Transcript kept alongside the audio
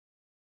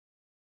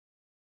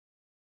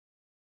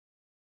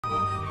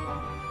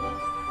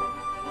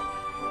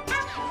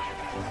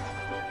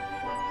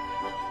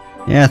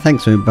Yeah,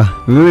 thanks for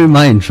ruining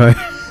my intro.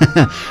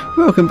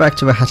 Welcome back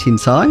to A Hat in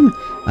Time,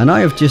 and I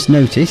have just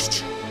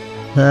noticed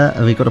that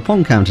we've got a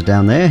pond counter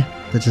down there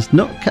that is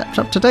not kept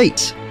up to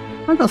date.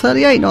 I've got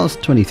 38, not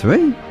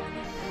 23.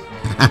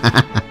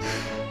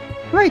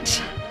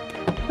 Right,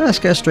 let's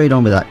go straight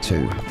on with Act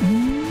 2.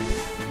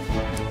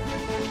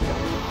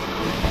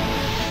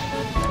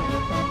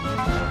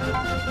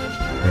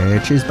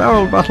 Which is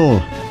barrel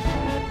battle.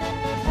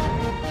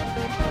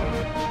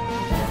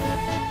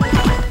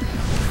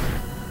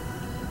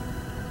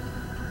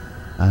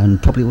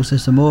 And probably also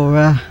some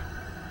more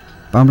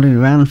bumbling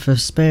around for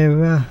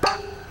spare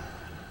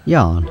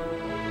yarn.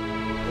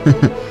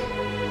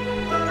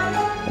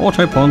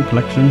 Auto pond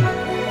collection.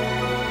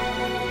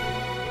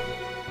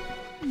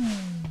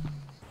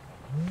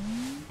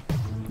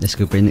 This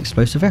could be an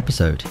explosive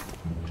episode.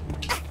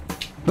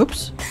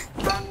 Oops.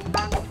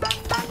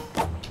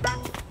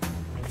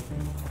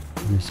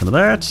 Some of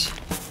that.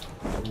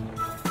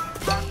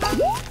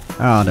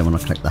 Oh, I don't want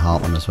to collect the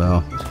heart one as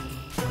well.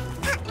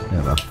 There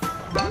we go.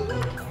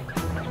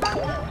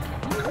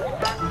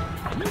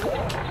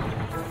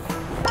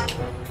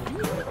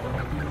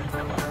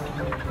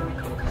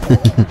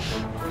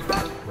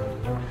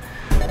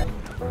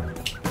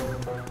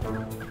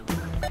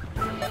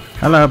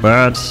 Hello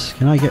birds,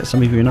 can I get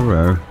some of you in a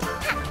row?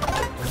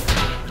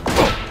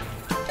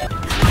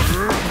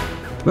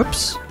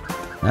 Whoops.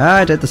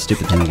 I did the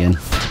stupid thing again.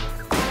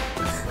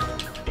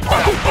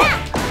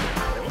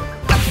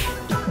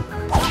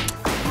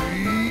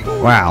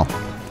 Wow,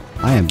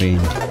 I am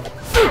being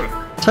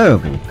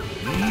terrible.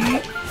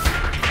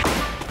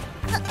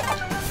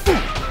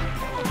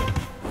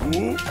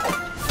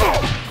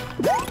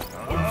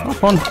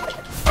 Hop on.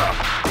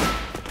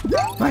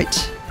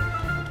 Right.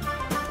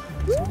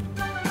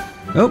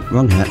 Oh,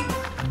 wrong hat.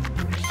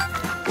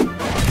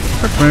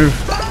 Quick move.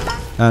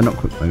 Not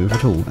quick move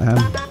at all.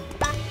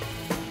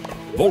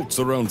 Vaults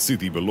around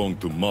city belong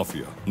to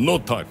Mafia. No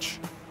touch.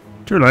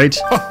 Too late.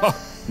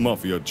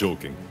 Mafia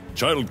joking.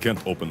 Child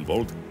can't open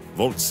vault.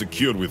 Vault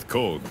secured with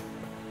code.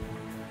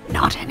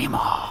 Not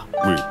anymore.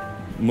 Wait,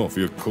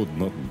 Mafia code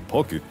not in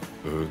pocket.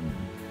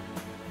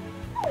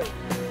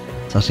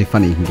 It's actually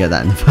funny you can get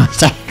that in the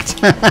first act.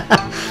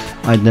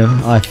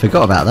 I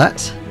forgot about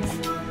that.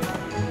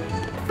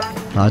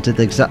 I did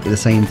exactly the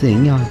same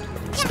thing. I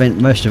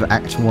spent most of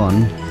Act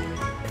 1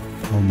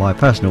 on my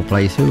personal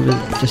playthrough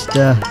with just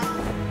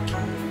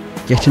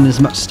getting as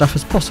much stuff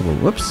as possible.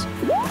 Whoops.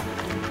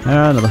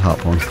 Another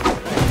heart one.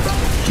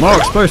 More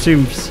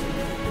explosives!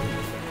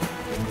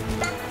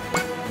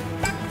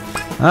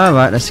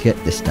 Alright, let's get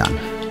this done.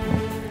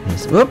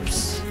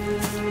 Whoops!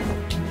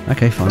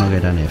 Okay, fine, I'll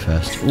go down here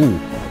first. Ooh.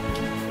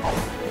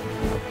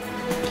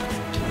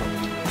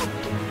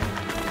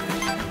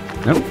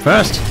 Nope,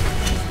 first.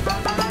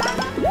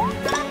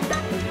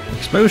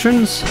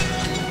 Explosions.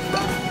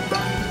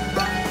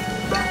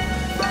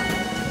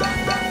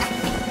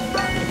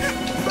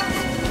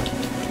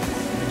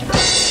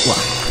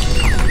 Wow.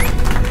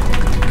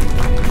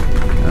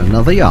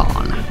 Another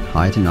yarn,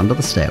 hiding under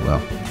the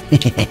stairwell.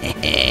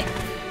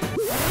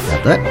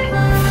 Grab that.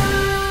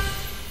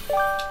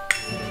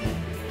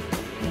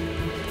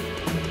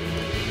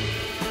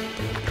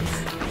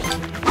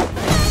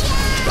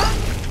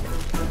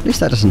 At least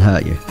that doesn't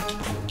hurt you.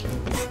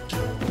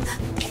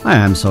 I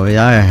am sorry,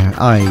 I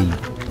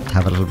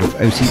have a little bit of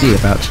OCD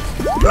about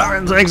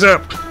blowing things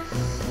up.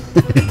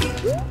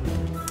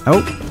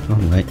 Oh,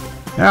 wrong way.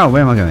 Oh,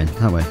 where am I going?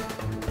 That way.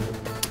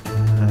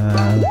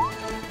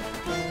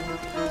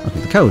 I've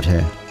got the code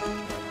here.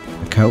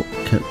 The code.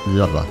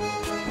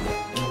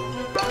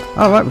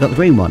 Oh right, we've got the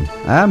green one.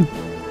 I'm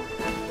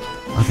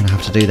gonna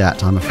have to do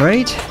that, I'm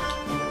afraid.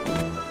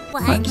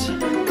 What? Right.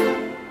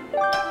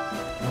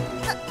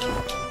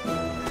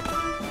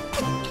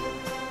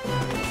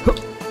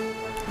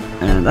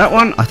 And that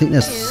one, I think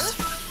there's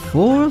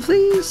 4 of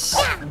these.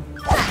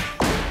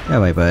 Go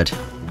away, bird.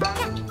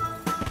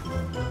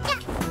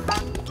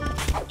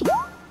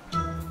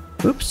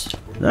 Oops.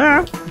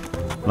 Ah!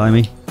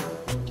 Blimey.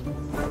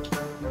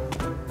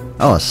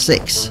 Oh,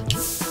 6.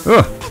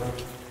 Ugh.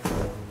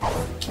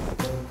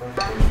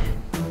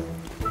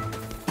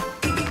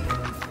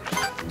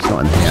 It's not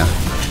in here,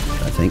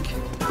 I think.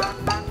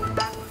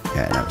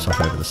 Yeah, no, it's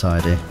off over the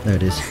side here. There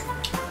it is.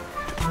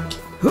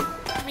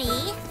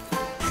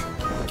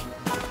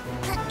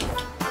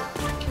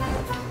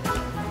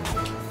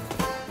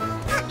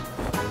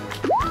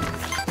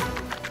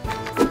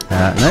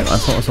 No, I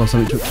thought I saw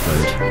something to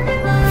explode.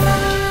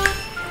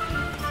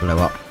 Blow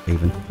up,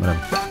 even,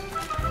 whatever.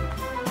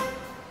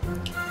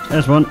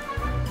 There's one.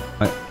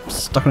 Right,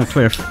 stuck on a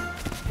cliff.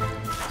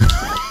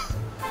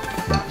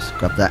 Let's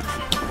grab that.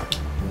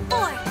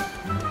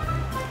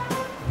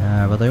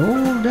 Were they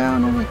all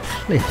down on the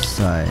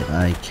cliffside?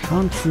 I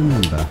can't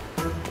remember.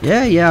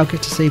 Yeah, I'll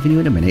get to saving you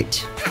in a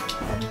minute.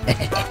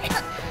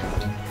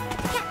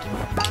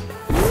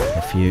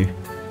 A few.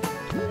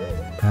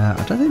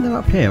 I don't think they're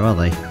up here, are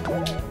they?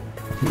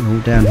 I think they're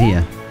all down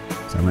here.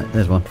 So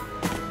there's one.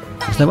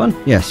 Is there one?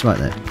 Yes, right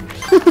there.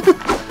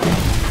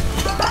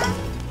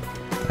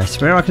 I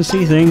swear I can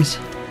see things.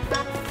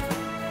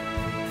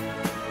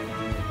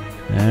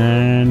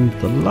 And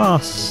the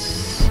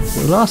last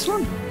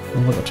one?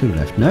 Oh, I've got 2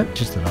 left. No,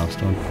 just the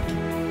last one.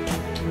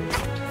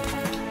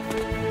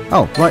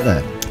 Oh, right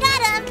there.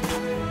 Got him!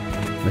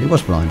 But he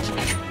was blind.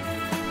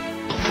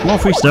 More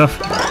free stuff.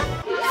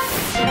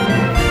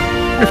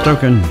 Gift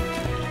token.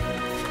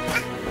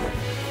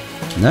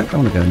 No,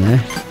 don't want to go in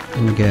there. I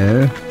want to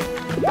go.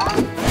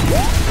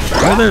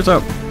 Oh, there's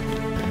up.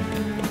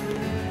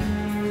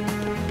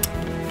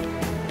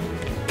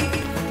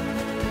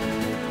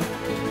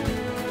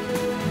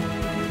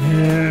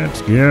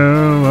 Let's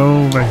go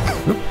over.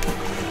 Oop.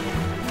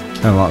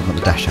 Oh, right, I've got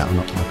the dash out. I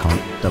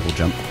can't double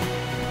jump.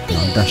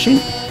 I'm dashing.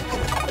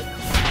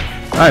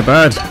 Hi,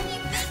 bird.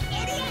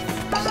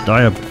 It's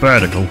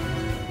diabolical.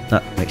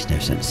 That makes no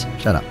sense.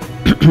 Shut up.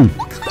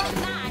 What kind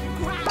of man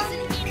grabs an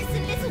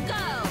innocent little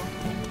girl?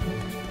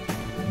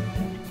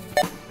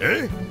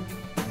 Eh?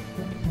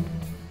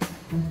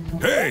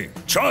 Hey,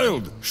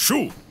 child,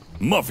 shoo!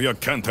 Mafia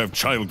can't have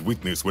child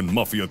witness when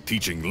Mafia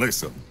teaching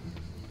lesson.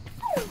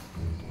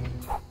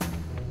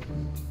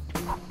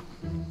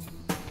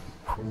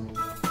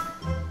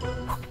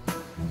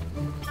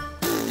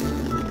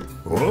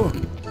 Oh,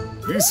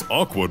 it's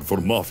awkward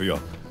for Mafia.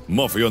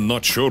 Mafia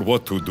not sure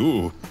what to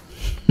do.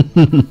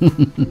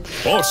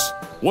 Boss,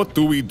 what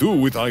do we do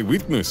with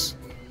eyewitness?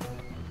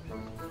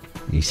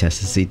 He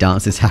says as he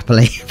dances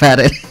happily about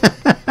it.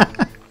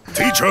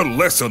 Teach her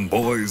lesson,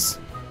 boys.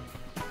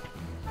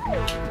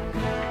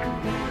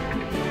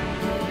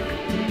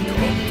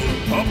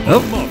 Oh.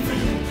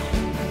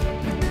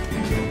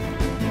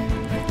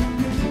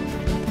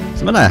 What's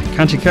the matter?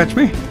 Can't you catch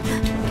me?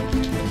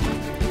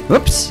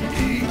 Whoops.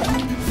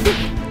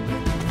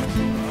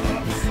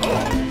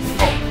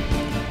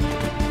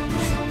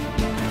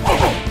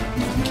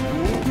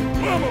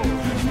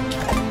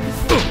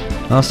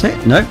 That's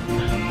it? No.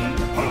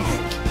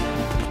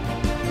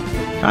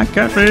 Can't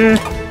catch me.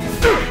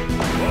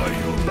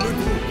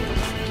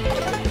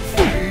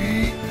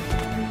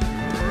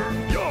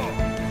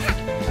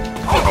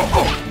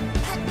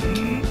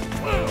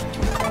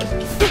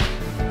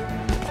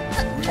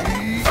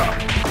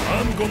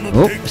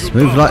 Oh,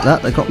 smooth like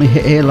that. That got me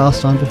hit here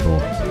last time before.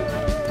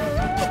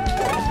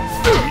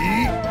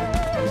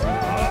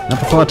 Now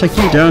before I take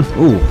you down.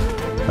 Ooh,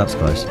 that's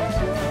close.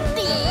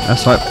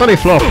 That's right, belly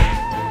flop.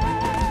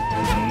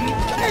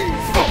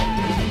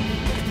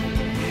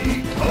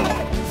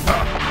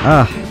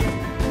 Ah.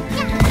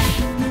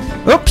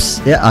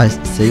 Oops. Yeah, I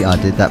see. I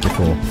did that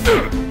before.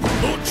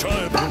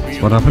 That's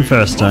what happened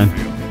first time.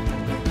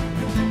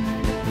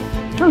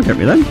 Don't get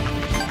me then.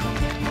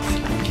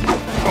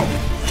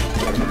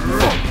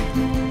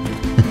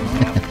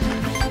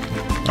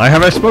 I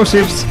have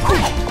explosives.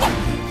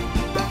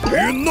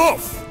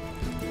 Enough!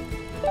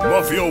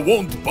 Mafia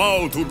won't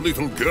bow to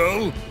little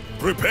girl.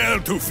 Prepare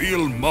to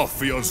feel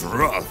Mafia's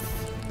wrath.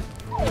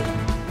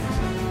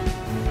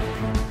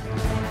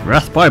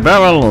 Wrath by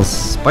barrels.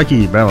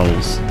 Spiky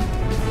barrels.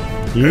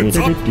 Heads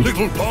up,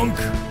 little punk.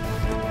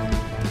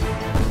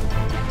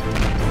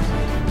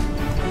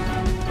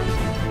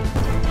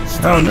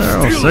 Oh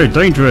no, so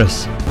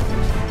dangerous.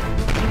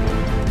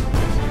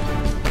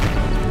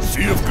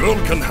 See if girl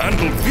can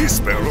handle this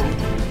barrel.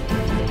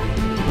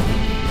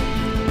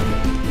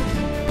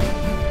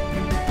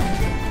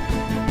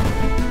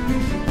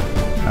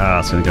 Ah,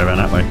 it's gonna go around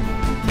that way.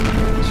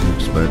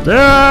 Explode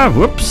there.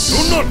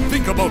 Whoops. Do not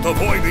think about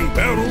avoiding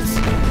barrels.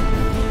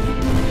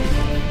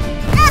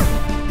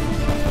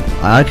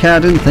 Okay, I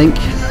didn't think.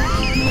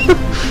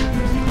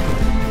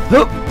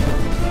 Oh.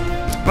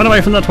 Run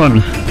away from that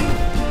one.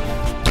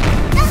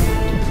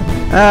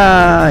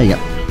 Ah, yep.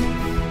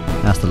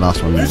 That's the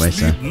last one anyway, This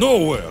so. lead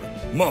nowhere.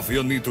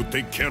 Mafia need to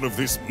take care of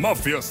this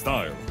Mafia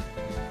style.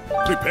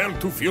 Prepare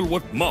to feel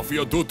what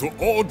Mafia do to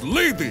old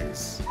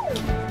ladies.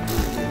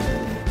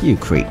 You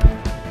creep.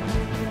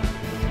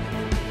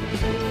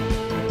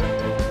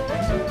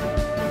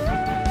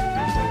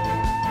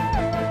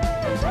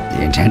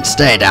 The intense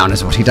stare down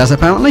is what he does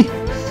apparently.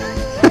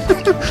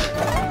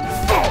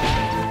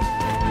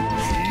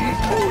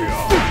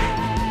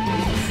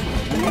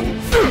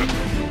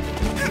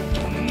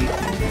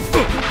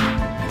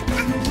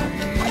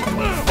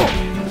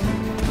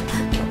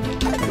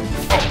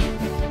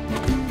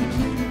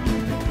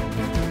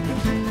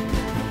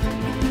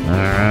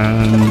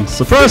 And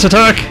surprise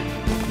attack!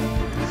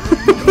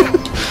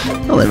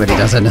 Not that it really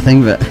does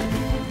anything, but...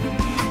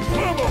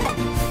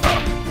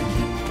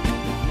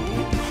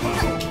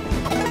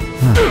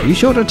 Ah, you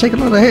sure to take a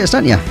lot of hits,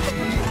 don't you?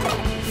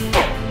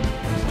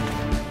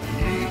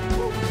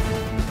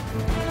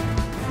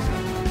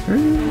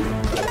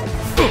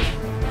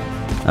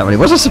 That really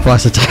was a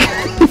surprise attack.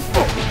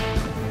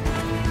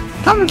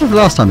 Can't remember the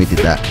last time he did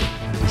that.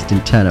 Just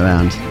didn't turn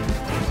around.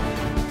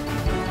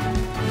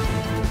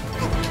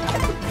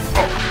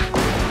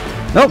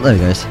 Oh, there he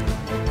goes.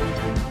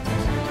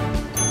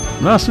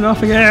 Blasting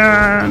off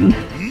again!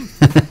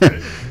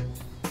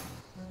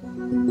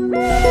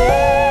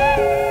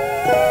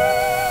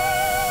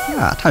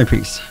 Ah,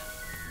 timepiece.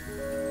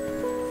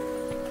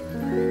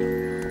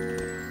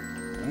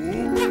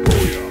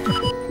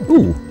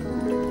 Ooh.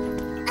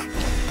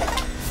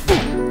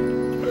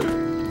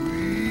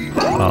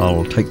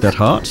 I'll take that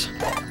heart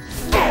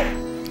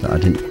that I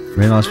didn't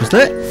realise was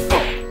there.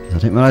 I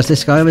didn't realise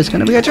this guy was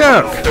going to be a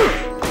jerk.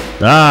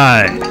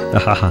 Die!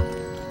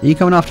 Are you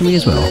coming after me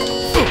as well?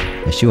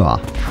 Yes, you are.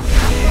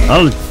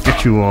 I'll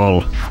get you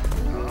all.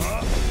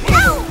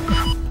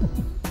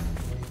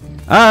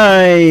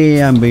 I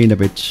am being a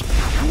bitch.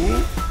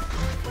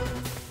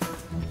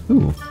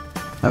 Ooh,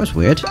 that was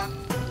weird.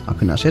 I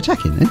couldn't actually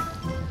attack him then.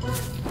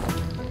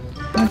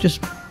 I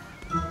just...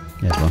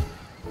 There's one.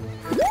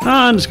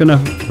 I'm just gonna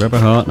grab a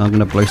heart and I'm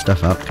gonna blow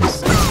stuff up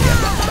because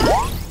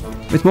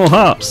yeah. With more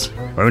hearts!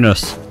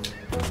 Bonus!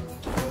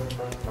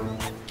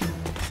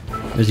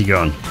 Where's he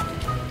gone?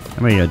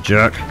 Come here, you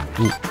jerk.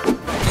 Ooh,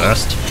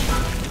 first.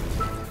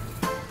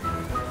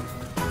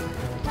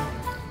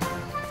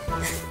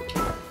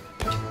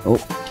 Oh,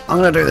 I'm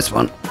gonna do this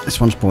one. This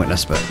one's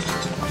pointless, but...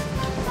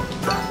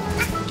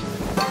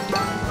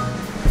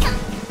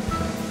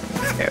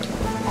 Yeah.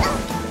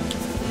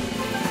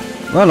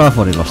 Well, I've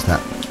already lost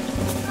that.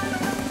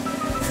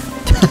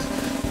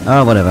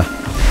 Oh, whatever.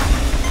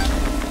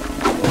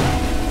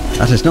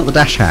 That is not the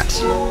dash hat.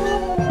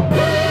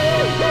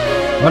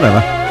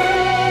 Whatever.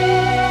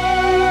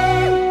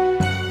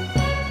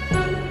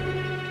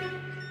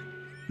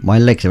 My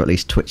legs are at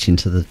least twitching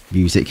to the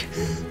music.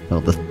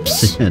 Or the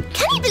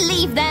Can you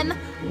believe them?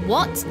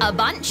 What a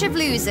bunch of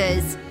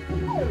losers.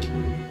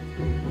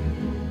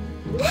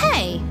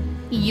 Hey,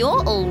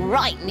 you're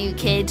alright, new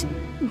kid.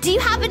 Do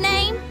you have a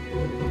name?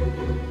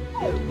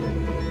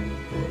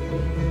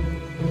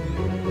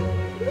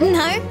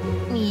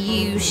 No?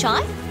 You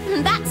shy?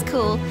 That's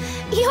cool.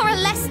 You're a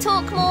less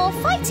talk, more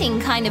fighting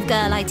kind of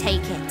girl, I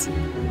take it.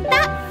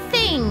 That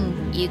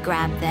thing you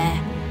grabbed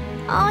there,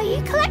 are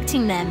you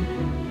collecting them?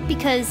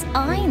 Because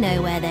I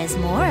know where there's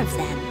more of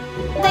them.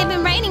 They've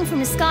been raining from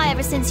the sky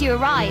ever since you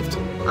arrived.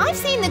 I've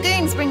seen the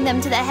goons bring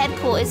them to their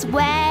headquarters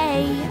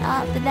way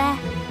up there.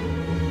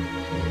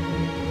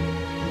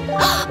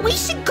 We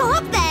should go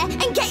up there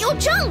and get your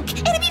junk!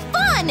 It'll be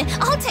fun!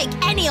 I'll take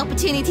any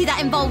opportunity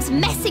that involves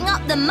messing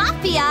up the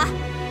Mafia!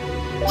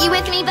 You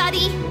with me,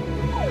 buddy?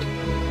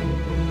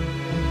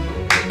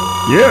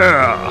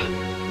 Yeah!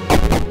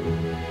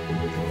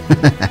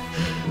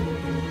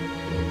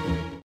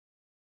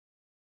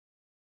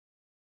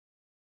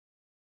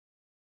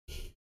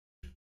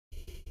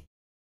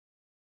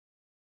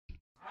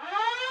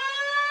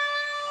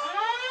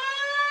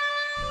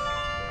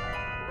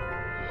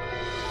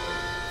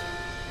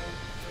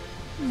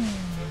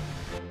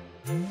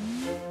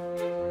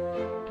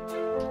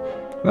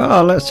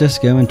 Well, let's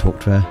just go and talk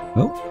to her.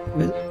 Oh,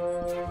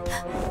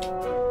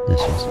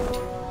 this was.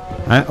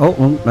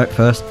 Oh, look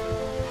first.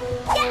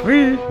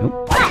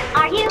 Oh.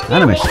 Are you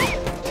Animus.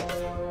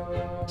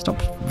 Stop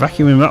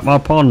vacuuming up my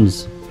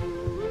ponds.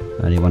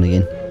 Only one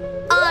again.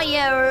 Are you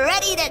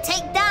ready to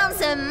take down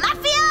some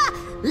Mafia?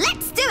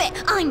 Let's do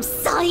it! I'm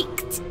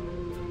psyched!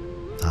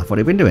 I've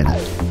already been doing that.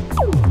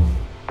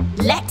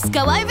 Let's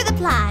go over the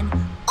plan.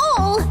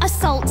 All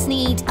assaults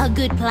need a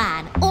good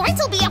plan, or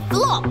it'll be a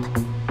flop.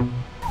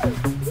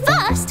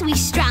 First, we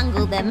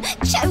strangle them,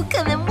 choke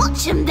them, and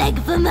watch them beg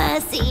for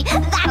mercy.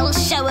 That'll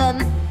show them.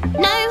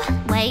 No,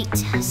 wait.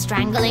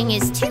 Strangling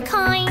is too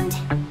kind.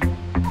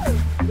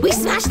 We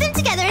smash them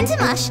together into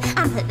mush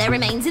and put their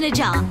remains in a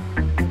jar.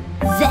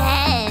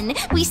 Then,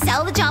 we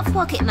sell the jar for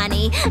pocket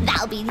money.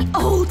 That'll be the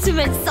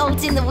ultimate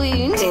salt in the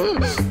wound.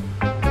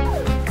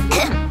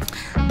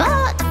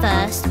 But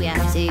first, we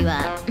have to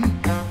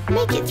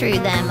make it through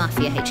their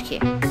Mafia HQ.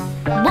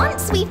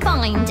 Once we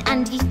find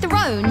and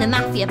dethrone the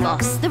Mafia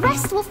boss, the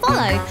rest will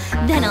follow.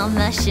 Then our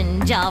mush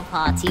and jar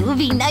party will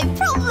be no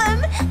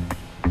problem.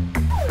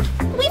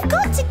 We've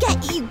got to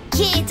get you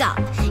geared up.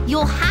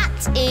 Your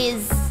hat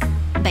is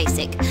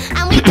basic.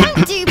 And we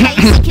don't do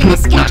basic in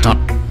this game. No, it's not.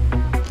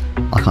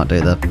 I can't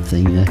do the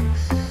thing there.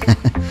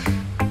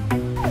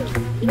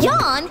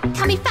 Yarn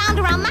can be found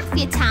around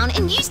Mafia Town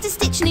and used to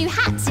stitch new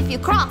hats if you're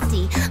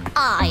crafty.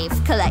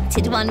 I've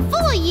collected one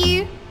for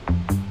you.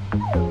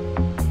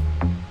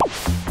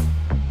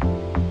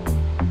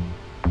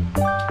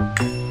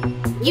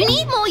 You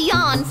need more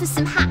yarn for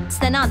some hats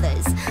than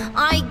others.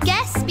 I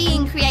guess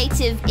being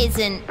creative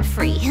isn't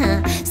free,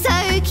 so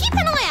keep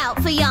an eye out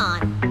for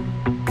yarn.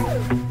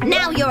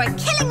 Now you're a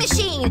killing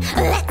machine.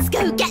 Let's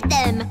go get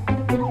them.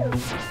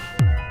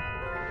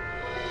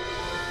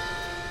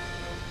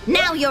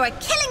 Now you're a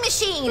killing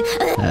machine.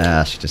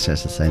 She just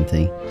says the same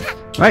thing.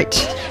 Right.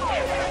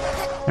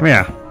 Here we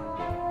are.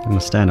 I'm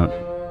gonna stand on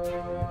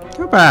it.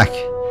 Go back.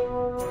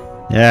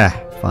 Yeah,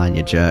 fine,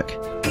 you jerk.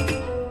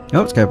 Oh,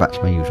 let's go back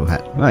to my usual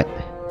hat. Right.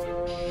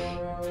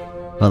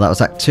 Well, that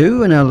was Act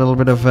 2, and a little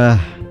bit of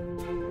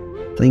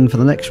thing for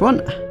the next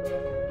one.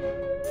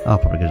 I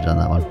probably could have done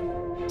that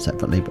one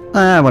separately, but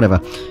whatever.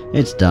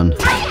 It's done.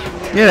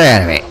 Get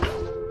out of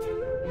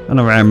it.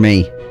 Gonna ram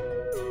me.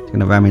 It's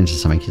gonna ram into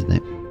something, isn't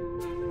it?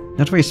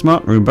 Not very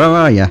smart, Roombo,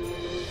 are ya?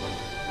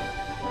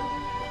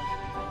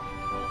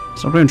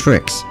 Stop doing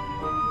tricks.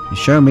 You're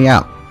showing me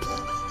up.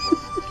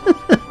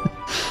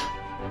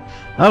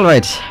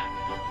 Alright.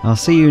 I'll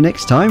see you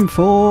next time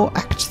for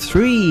Act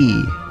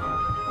 3.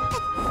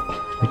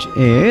 Which Which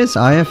is...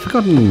 I have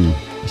forgotten.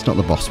 It's not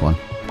the boss one.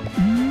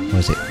 Or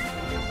is it?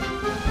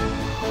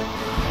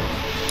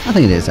 I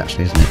think it is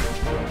actually, isn't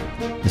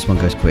it? This one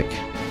goes quick.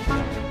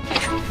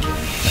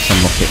 Let's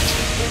unlock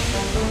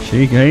it.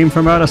 She came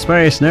from outer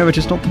space. No, it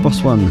is not the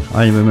boss one.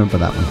 I remember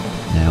that one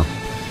now.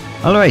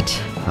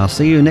 Alright, I'll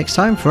see you next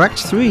time for Act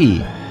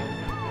 3.